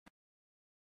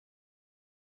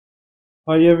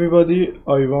Hi everybody,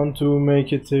 I want to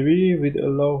make a TV with a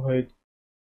low height.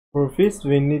 For this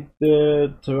we need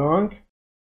the trunk,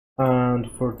 and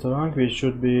for trunk we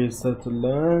should be set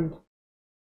land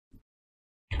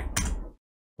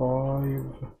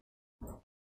 5,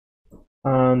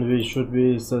 and we should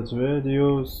be set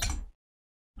radius,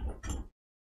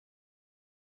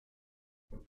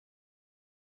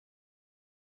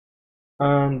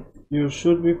 and you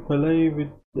should be play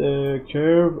with the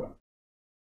curve.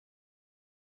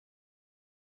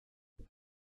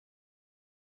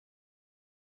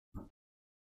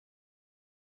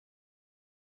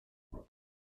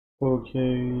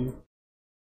 Okay,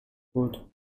 good.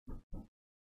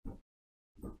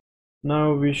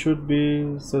 Now we should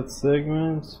be set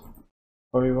segments.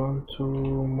 I want to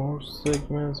more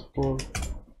segments for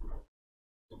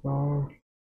trunk.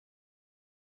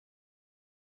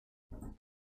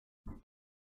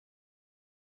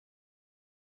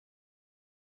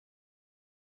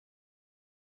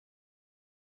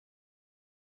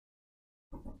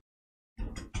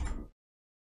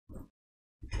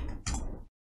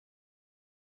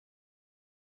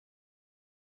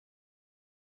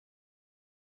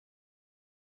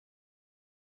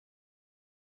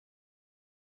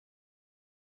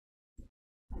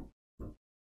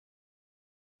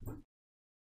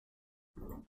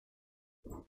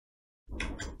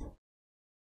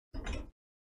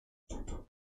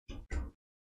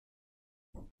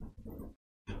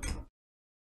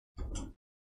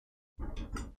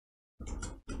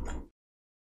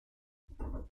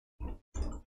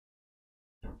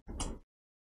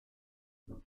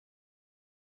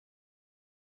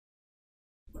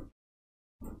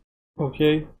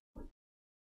 Okay,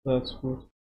 that's good.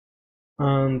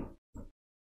 And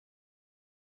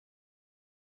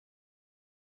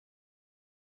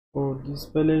for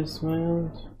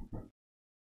displacement,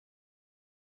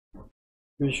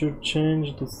 we should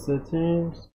change the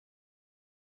settings.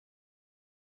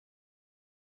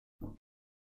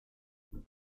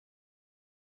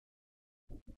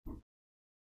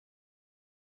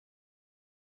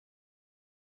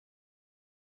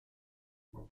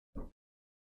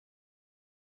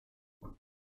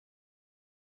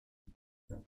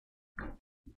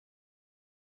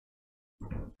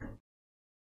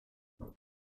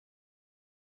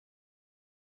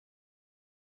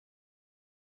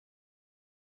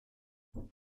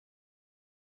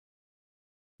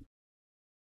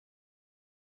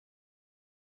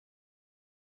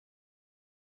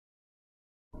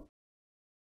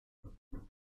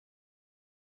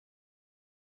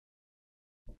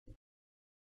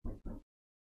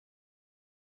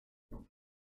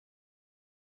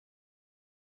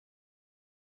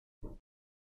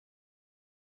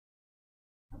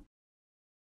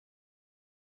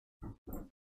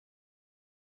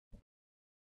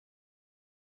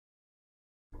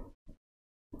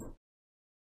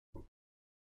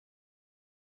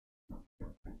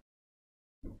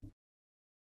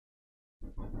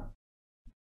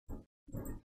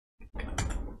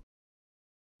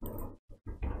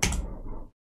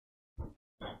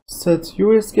 Set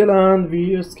U scale and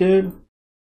V scale,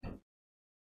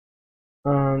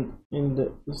 and in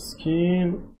the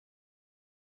scheme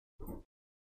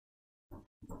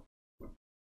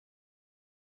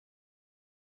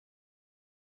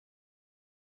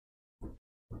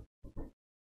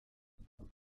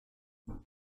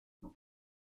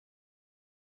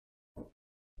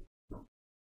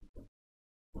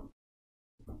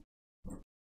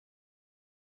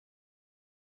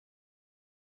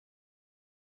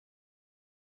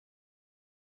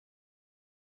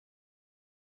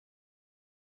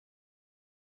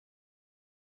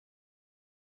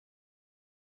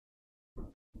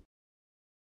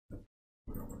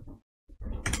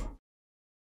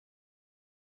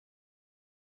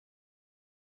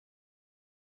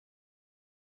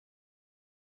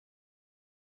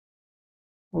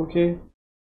okay,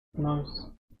 nice.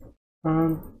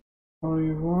 And I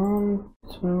want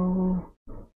to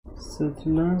set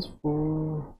length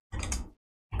for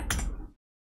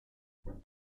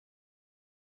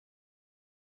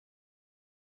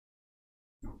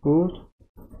good,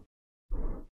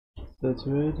 set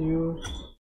radius,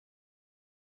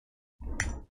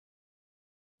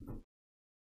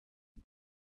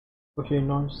 okay,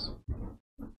 nice.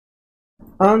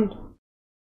 And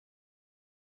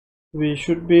we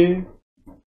should be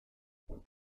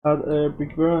add a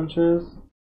big branches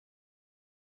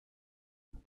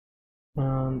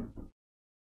and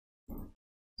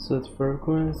set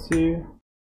frequency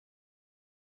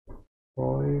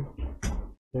 5,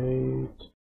 8,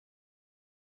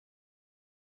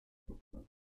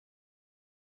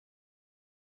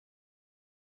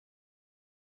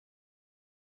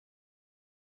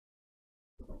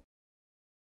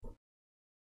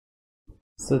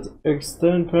 Set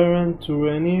extend parent to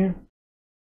any.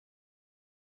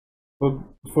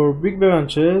 For big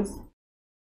branches,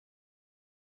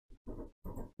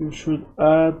 you should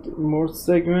add more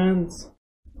segments.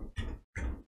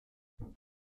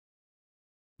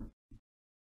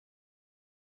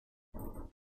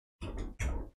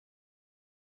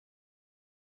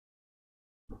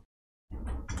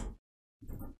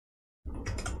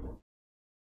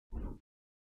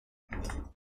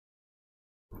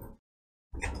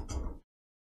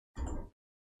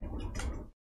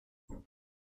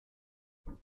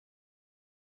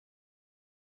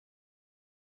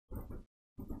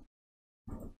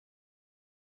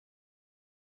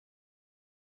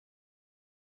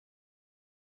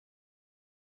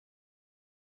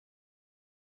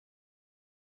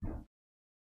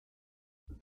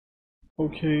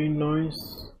 Okay,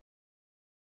 nice.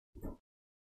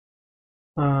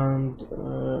 And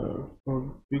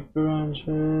for big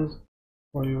branches,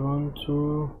 I want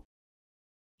to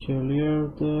clear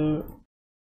the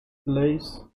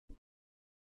place.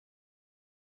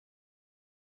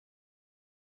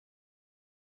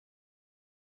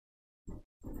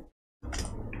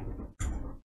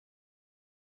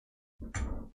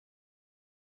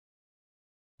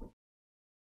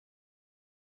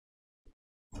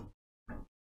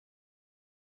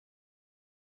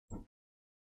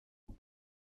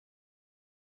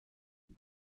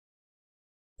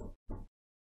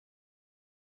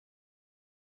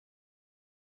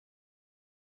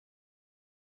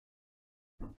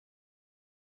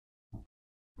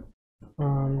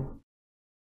 And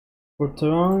for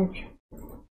trunk,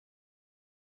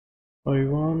 I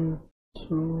want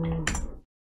to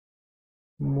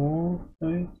move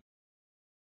it.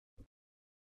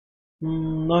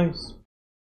 Nice.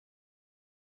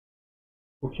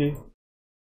 Okay.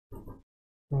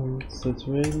 And set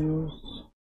radius.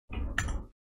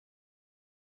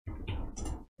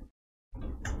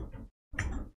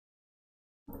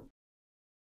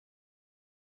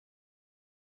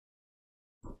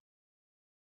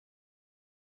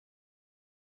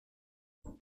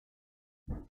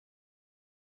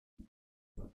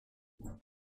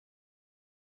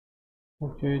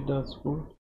 Okay, that's good.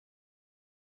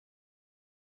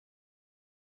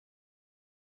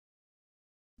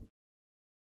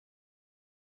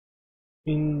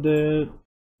 In the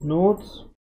nodes,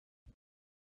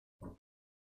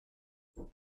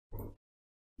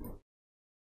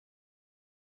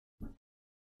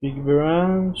 big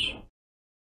branch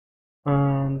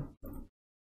and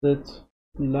that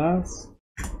last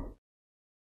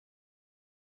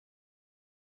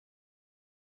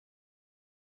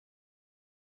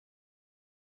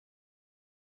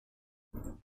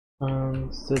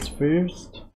and set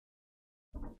first.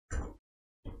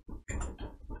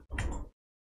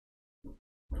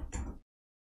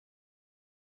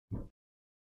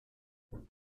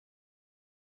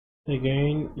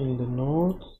 Again in the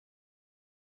nodes,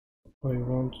 I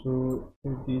want to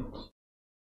edit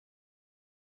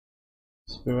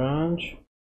this branch.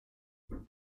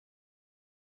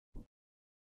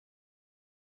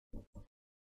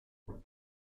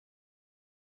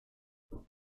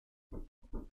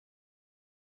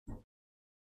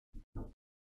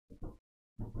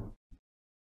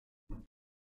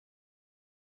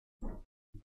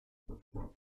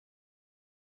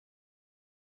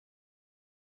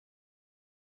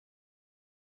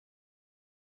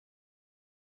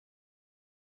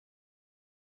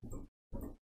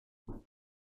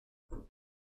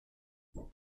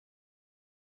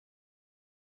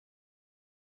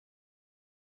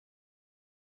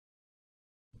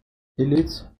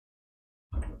 Delete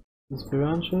these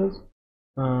branches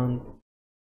and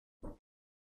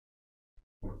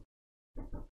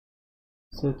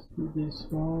set this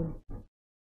one.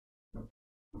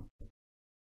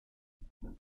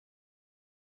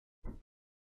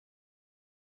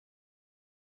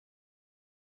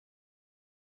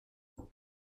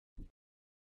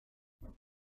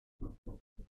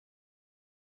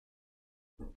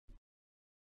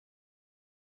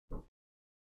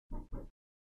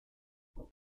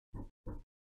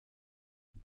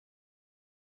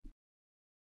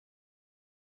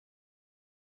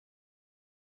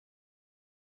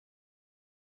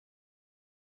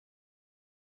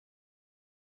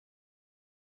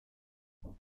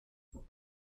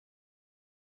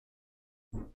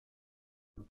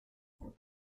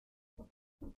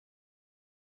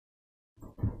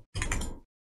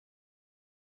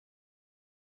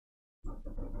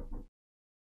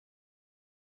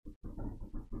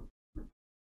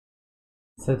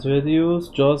 Set radius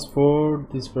just for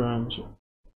this branch.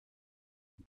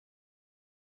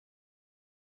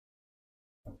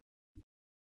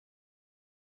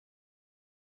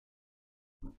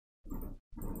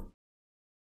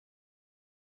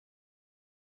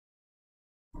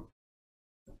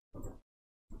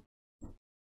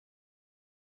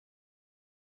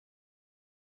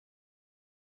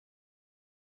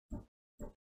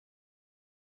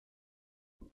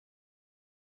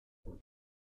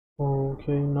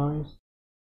 Okay, nice.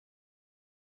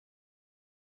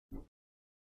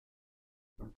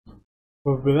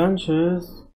 For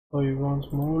branches, I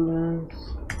want more length.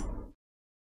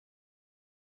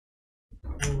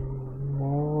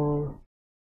 More.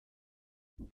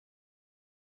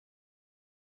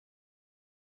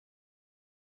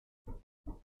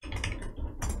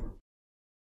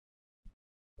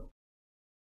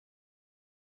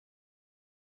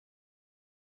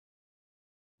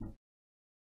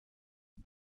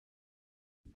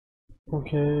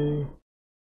 Okay.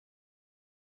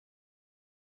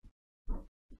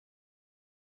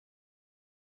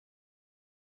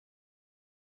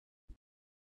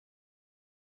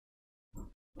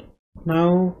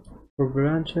 Now, for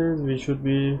branches, we should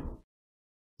be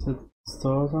set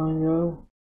start angle.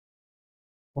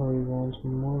 Or we want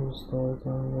more start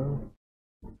angle.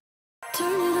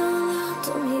 Turn it all out,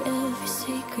 told me every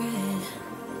secret.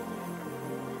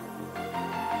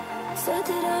 Said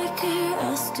that I care,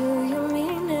 asked do you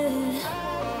mean it?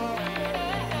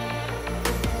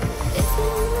 It's been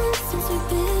a month since we've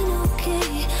been okay.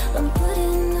 I'm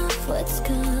putting off what's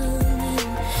coming.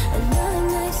 Another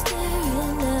night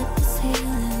staring at the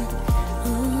ceiling.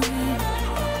 Oh.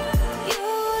 You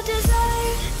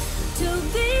deserve to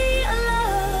be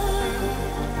alone,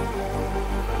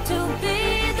 to be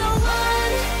the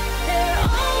one they're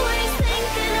always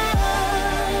thinking of.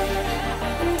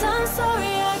 And I'm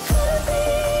sorry I couldn't be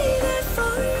there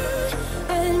for you.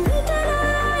 I admit that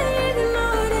I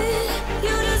ignored it.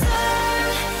 You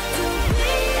deserve to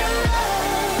be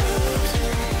alone.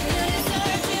 You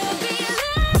deserve to be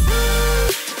alone.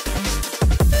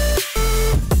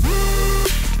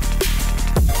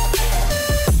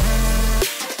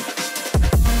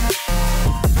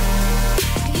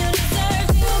 You deserve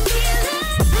to be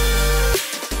alone.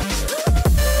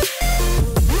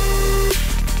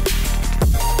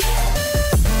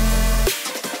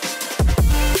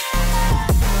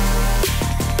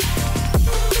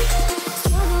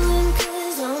 Struggling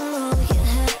 'cause I'm all you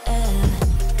had.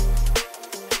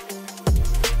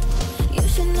 You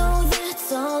should know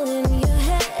that's all in your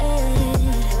head.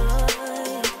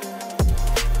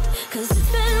 'Cause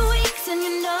it's been weeks and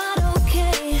you're not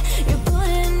okay. You're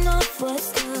putting off what's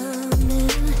coming.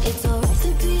 It's alright to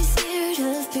be scared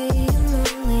of being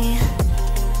lonely.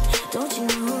 Don't you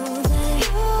know that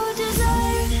you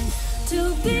deserve to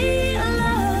be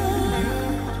alone,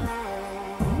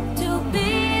 to be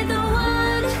the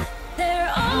one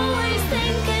they're always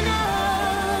thinking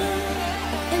of?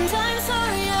 And I'm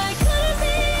sorry I couldn't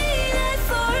be there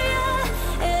for you.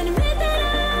 Admit that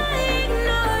I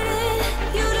ignored it.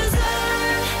 You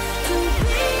deserve to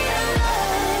be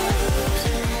alone.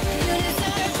 You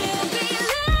deserve to be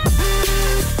alone.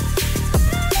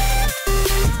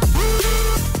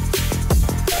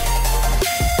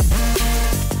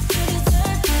 You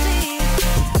deserve to be.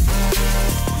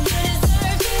 You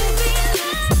deserve to be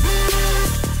alone.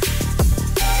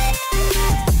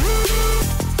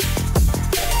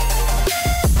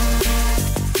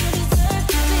 You deserve to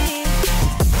be.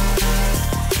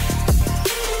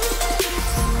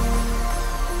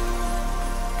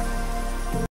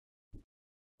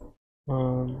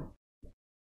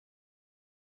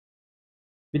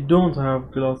 We don't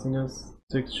have glossiness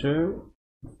texture.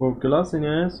 For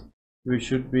glossiness, we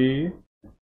should be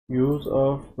use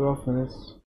of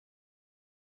roughness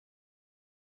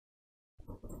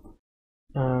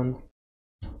and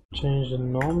change the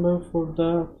number for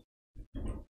that.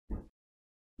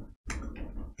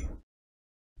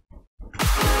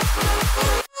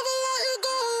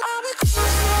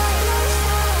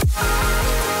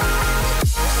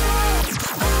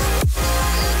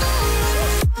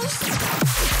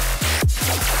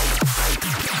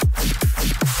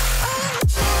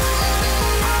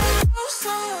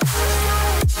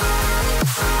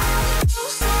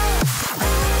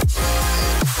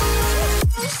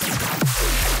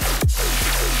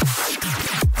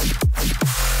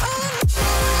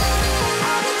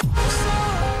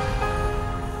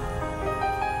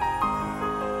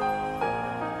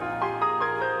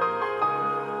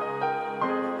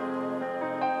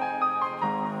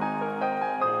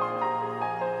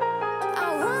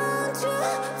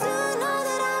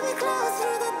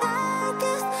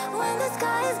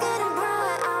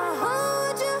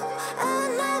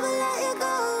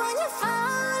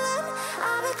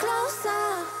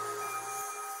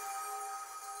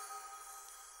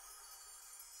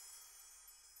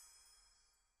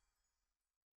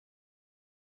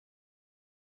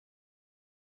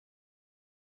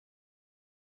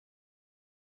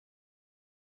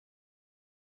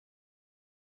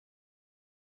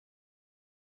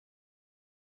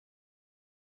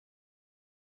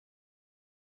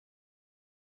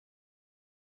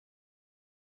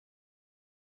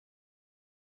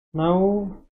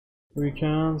 Now we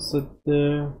can set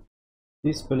the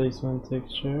displacement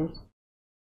textures.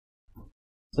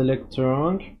 Select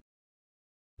trunk.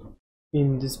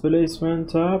 In displacement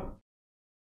tab,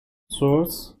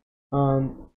 source,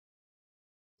 and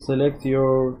select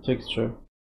your texture.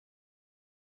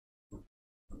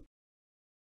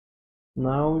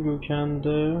 Now you can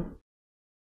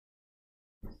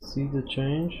see the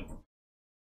change.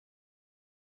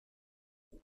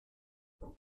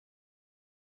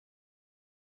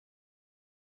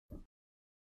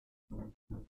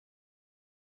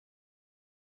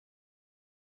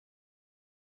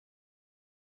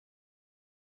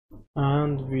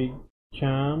 And we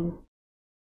can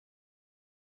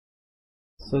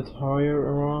set higher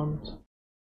around.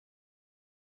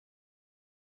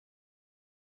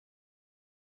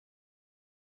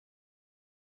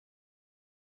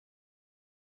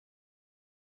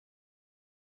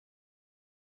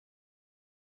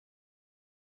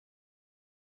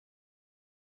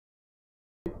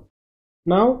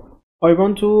 Now I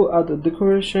want to add a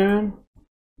decoration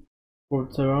for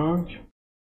trunk.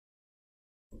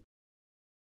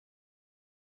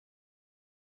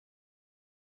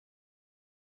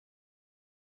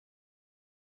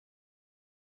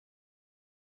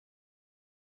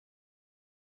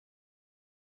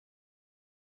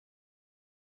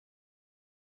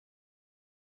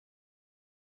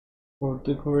 For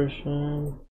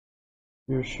decoration,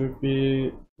 you should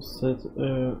be set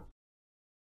a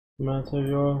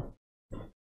material.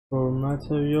 For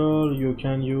material, you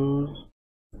can use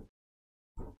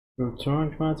your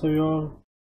trunk material.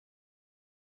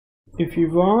 If you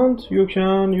want, you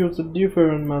can use a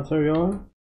different material.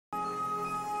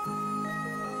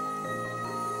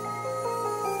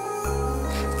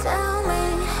 Tell me,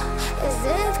 is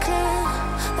it clear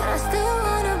that I still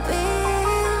wanna be?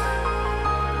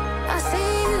 I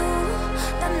see you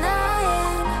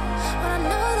denying when I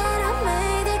know that I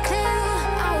made it clear.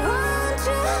 I want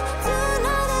you to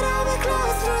know that I'll be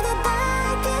close through the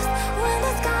darkest when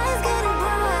the sky is getting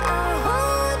bright. I'll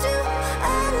hold you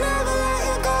and never let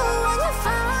you go when you're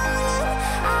falling.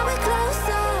 I'll be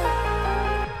closer.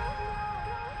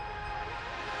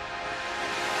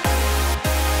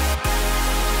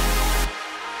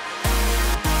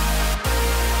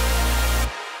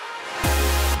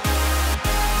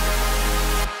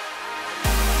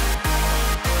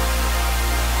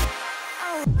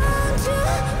 I want you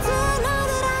to know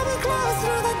that I'll be close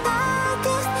through the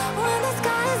darkest when the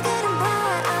sky is getting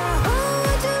bright. I'll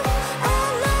hold you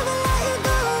and never let you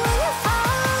go when you're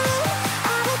falling.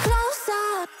 I'll be closer.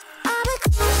 I'll be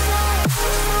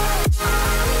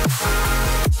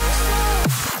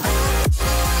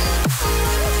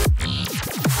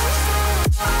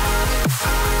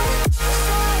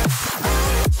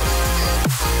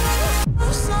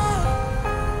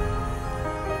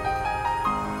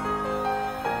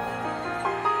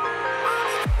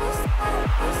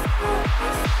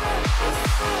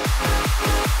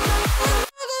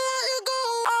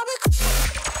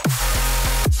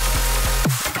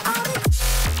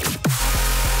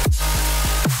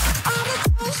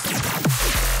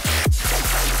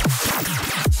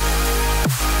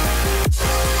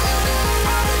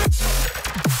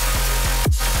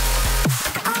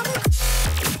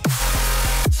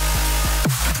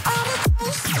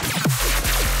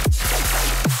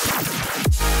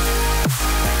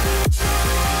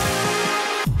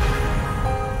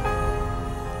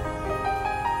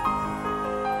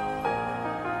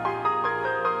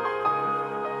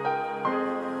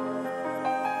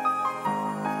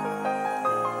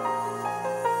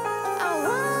I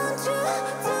want you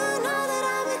to know that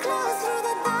I'll be close through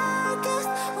the darkest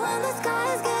when the sky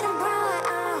is getting bright.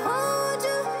 I'll hold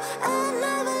you and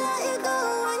never let you go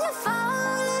when you're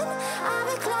falling. I'll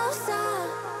be closer.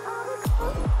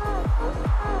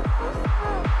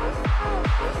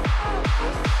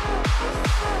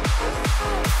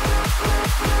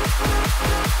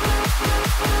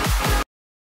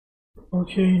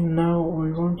 Okay, now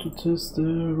I want to test the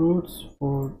roots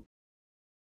for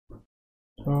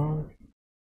trunk.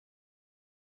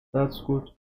 That's good.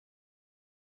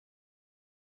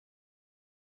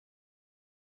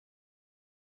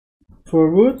 For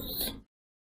roots,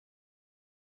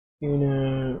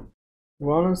 in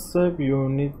one step you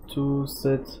need to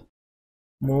set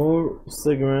more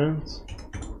segments.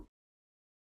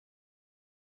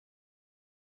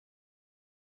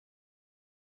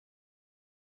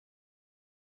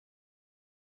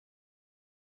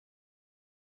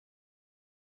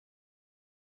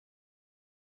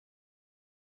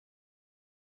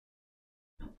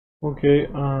 Okay,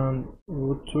 and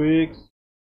root twigs,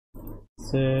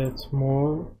 set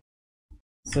more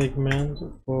segments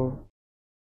for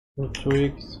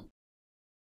tweaks.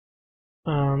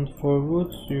 And for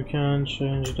roots you can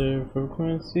change the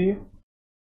frequency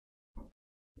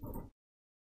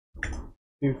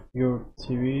if your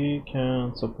TV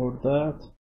can support that.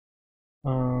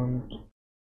 And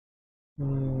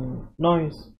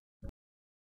nice.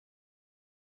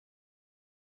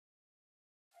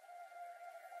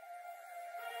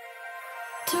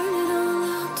 Turn it all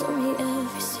out, tell me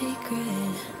every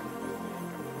secret.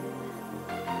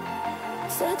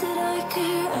 Said that I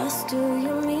care, ask do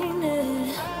you mean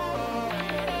it?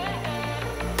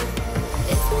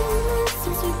 It's been months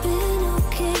since we've been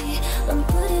okay. I'm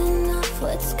putting off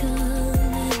what's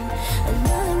coming.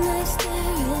 Another night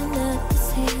staring at the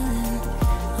ceiling.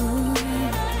 Oh.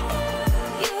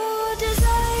 You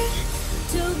deserve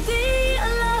to be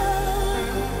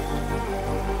alone,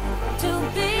 to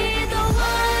be the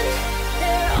one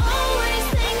they're always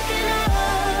thinking of.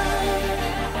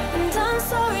 And I'm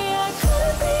sorry I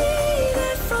couldn't be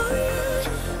there for you.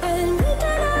 Admit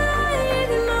that I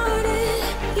ignored it.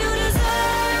 You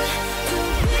deserve to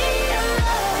be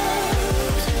loved.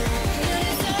 You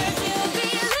deserve to be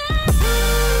loved.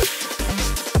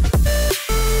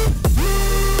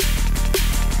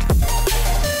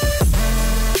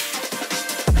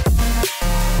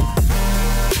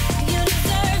 You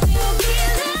deserve to be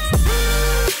loved.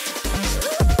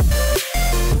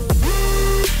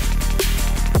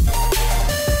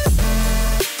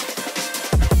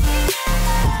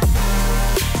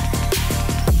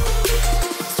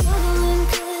 Struggling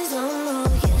 'cause I'm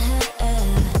all you had.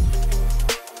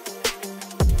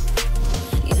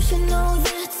 You should know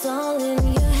that's all in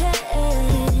your head.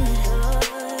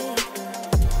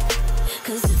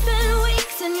 'Cause it's been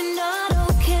weeks and you're not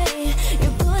okay.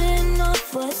 You're putting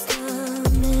off what's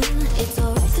coming. It's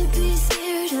alright to be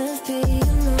scared of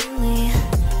being lonely.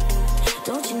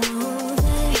 Don't you know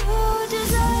that you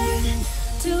deserve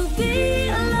to be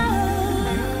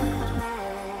alone,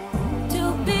 to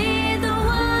be the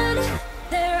one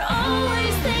they're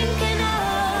always thinking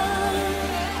of?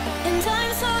 And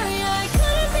I'm sorry I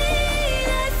couldn't be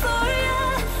there for you.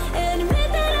 Admit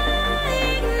that I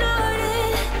ignored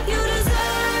it. You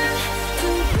deserve to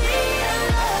be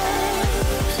loved.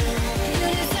 You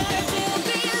deserve to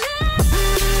be loved.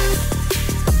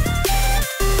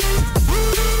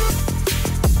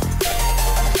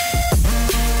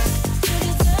 You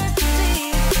deserve to be.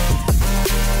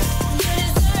 You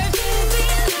deserve to be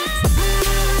loved.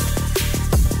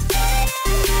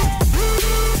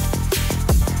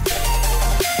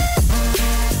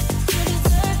 You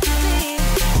deserve to be.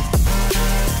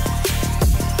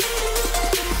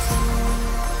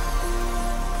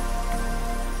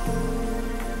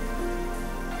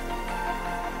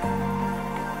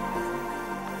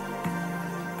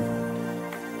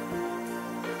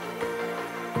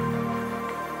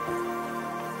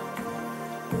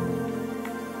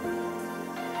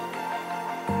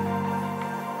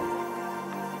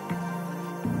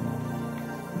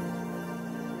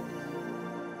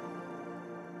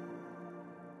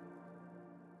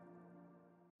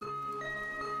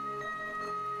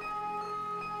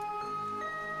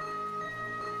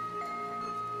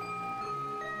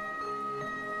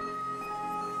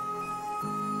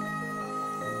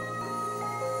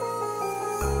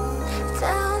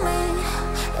 Tell me,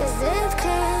 is it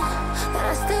clear that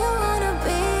I still wanna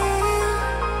be?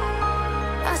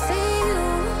 I see you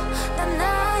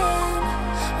denying,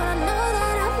 but I know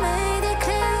that I've made it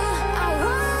clear. I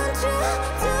want you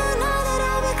to know that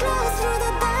I'll be close through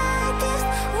the darkest.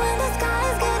 When the sky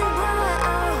is getting bright,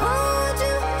 I'll hold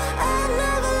you. I'll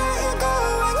never let you go.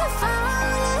 When you're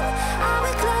falling, I'll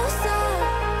be closer.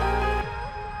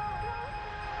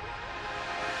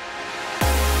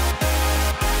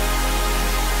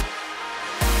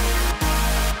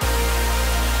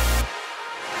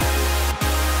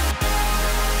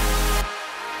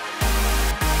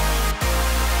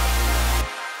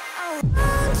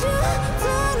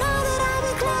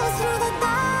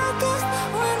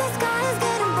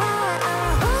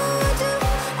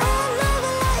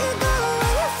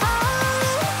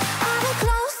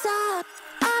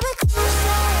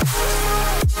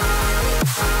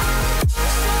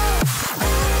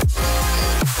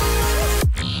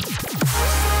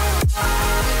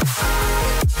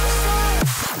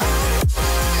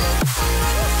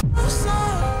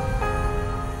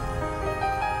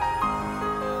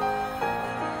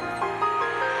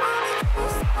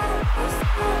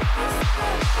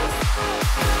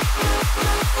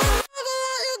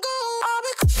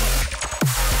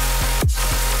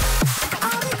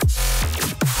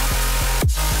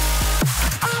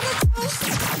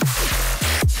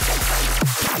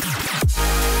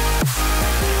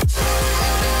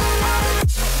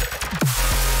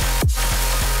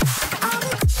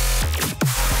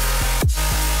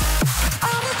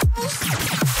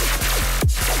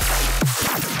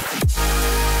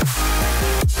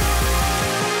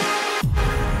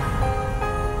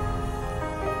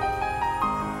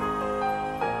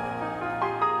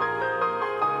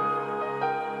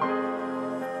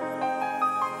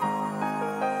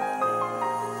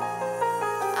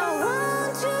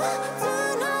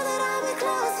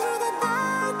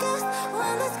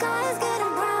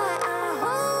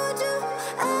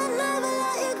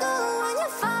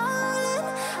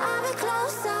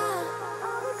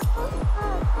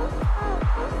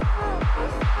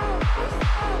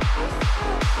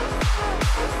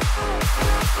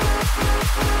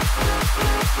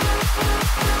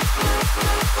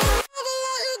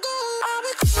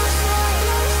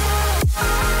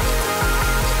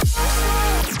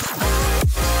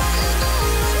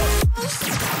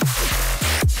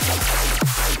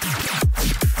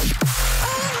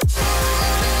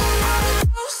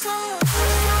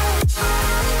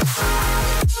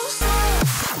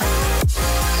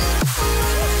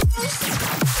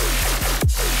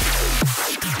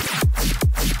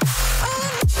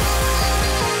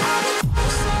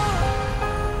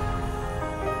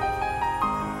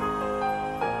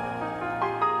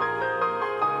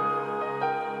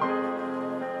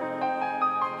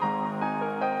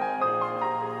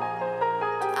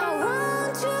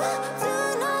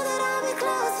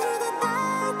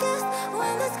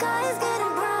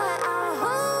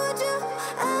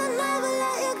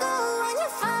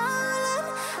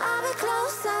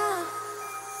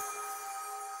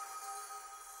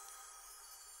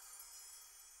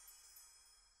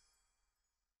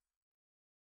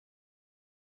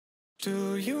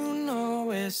 Do you know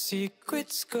where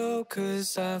secrets go?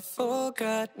 'Cause I've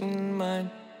forgotten mine.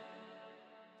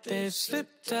 They've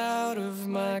slipped out of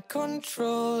my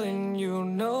control, and you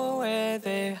know where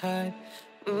they hide.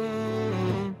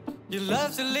 Your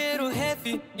love's a little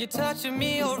heavy, you're touching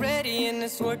me already, and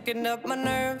it's working up my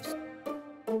nerves.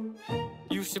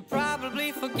 You should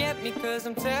probably forget me, 'cause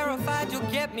I'm terrified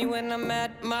you'll get me when I'm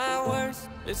at my worst.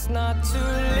 It's not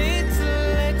too late to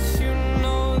let you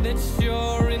know that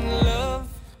you're in love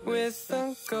with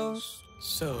a ghost.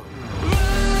 So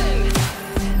run!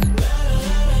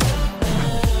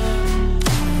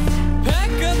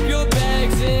 Pack up your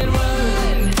bags and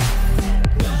run.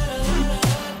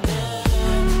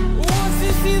 Once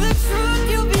you see the truth,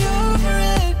 you'll be over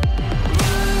it.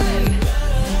 Run!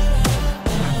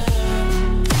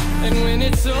 And when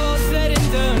it's all said and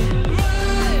done,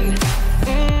 run!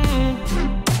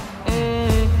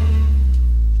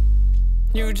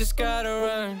 You just gotta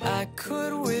run. I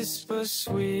could whisper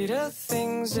sweeter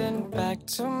things, and back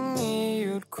to me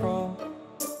you'd crawl.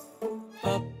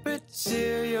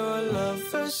 Puppeteer your love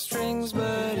for strings,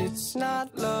 but it's not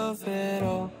love at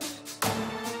all.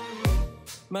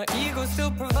 My ego's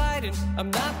still providing,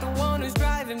 I'm not the one who's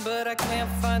driving, but I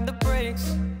can't find the brakes.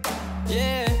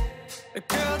 Yeah,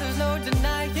 girl, there's no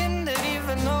denying that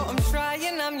even though I'm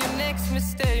trying, I'm your next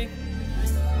mistake.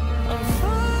 I'm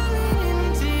falling in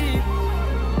deep,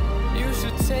 you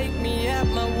should take me at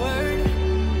my word.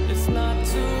 It's not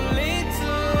too late to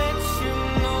let you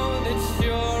know that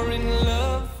you're in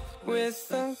love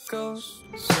with a ghost.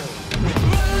 So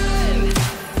run!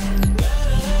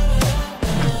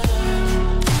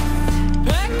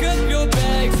 Pack up your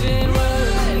bags and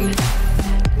run.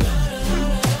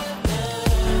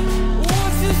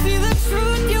 Once you see the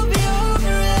truth, you'll be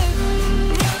over it.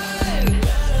 Run!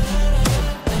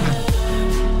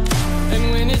 And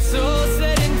when it's all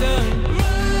said and done,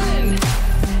 run!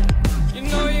 You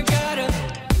know you gotta,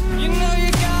 you know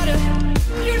you gotta,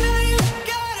 you know you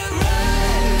gotta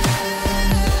run!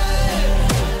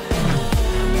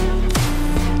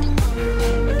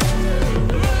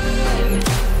 Run!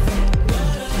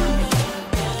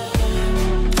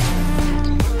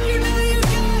 You know you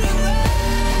gotta run!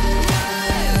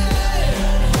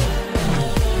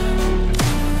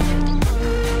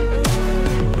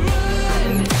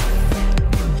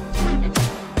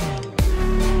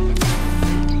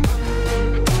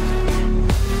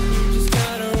 You just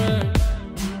gotta run.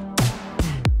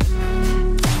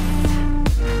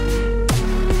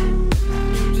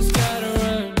 You just gotta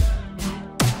run.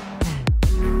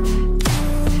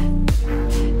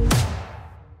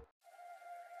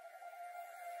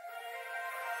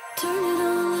 Turn it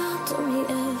all out, tell me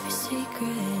every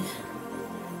secret.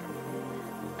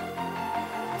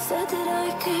 Said that I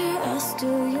care, ask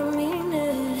do you mean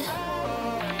it?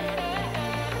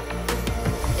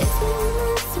 It's been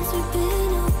months since we've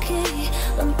been okay.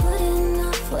 I'm putting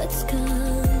off what's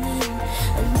coming.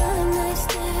 Another night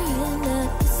staring at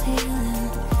the ceiling.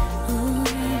 Oh,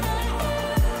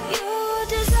 you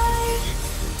deserve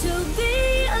to be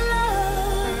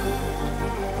alone,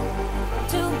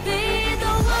 to be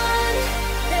the one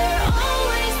they're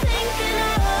always thinking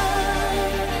of.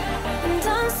 And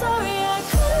I'm sorry I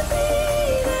couldn't be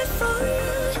there for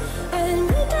you.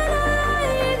 Admit that I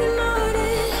ignored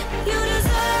it. You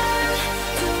deserve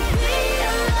to be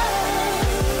alone.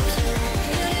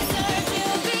 You deserve to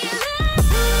be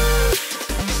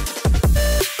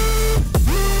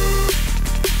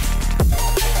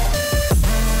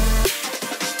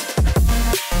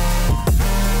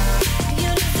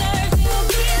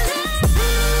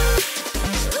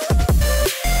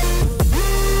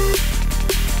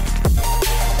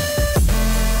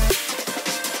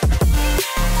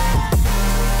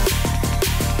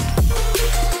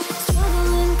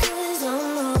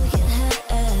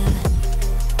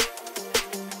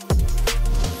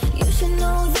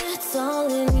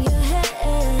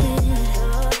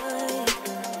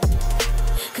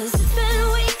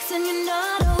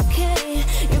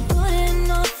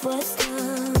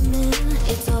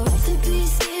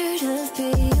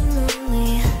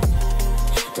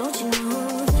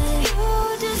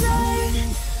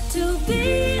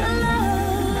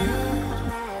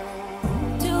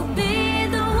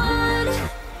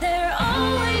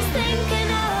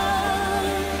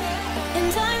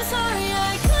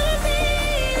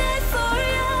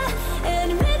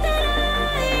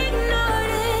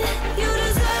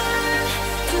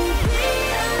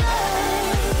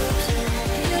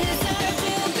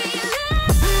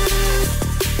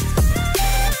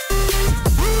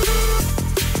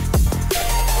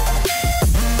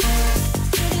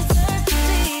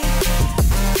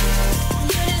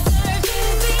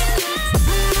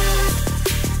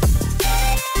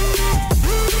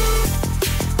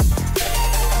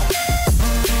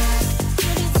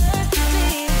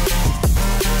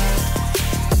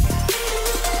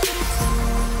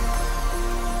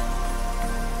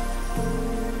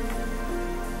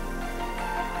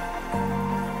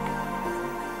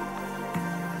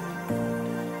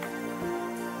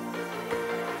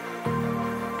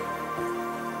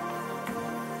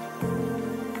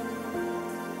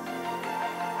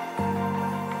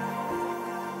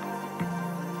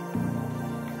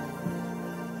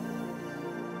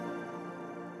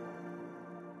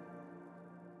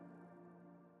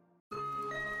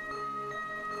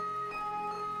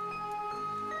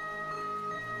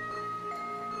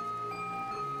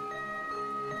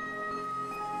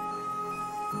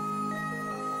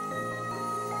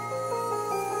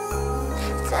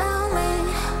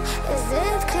Is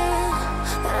it clear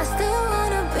that I still want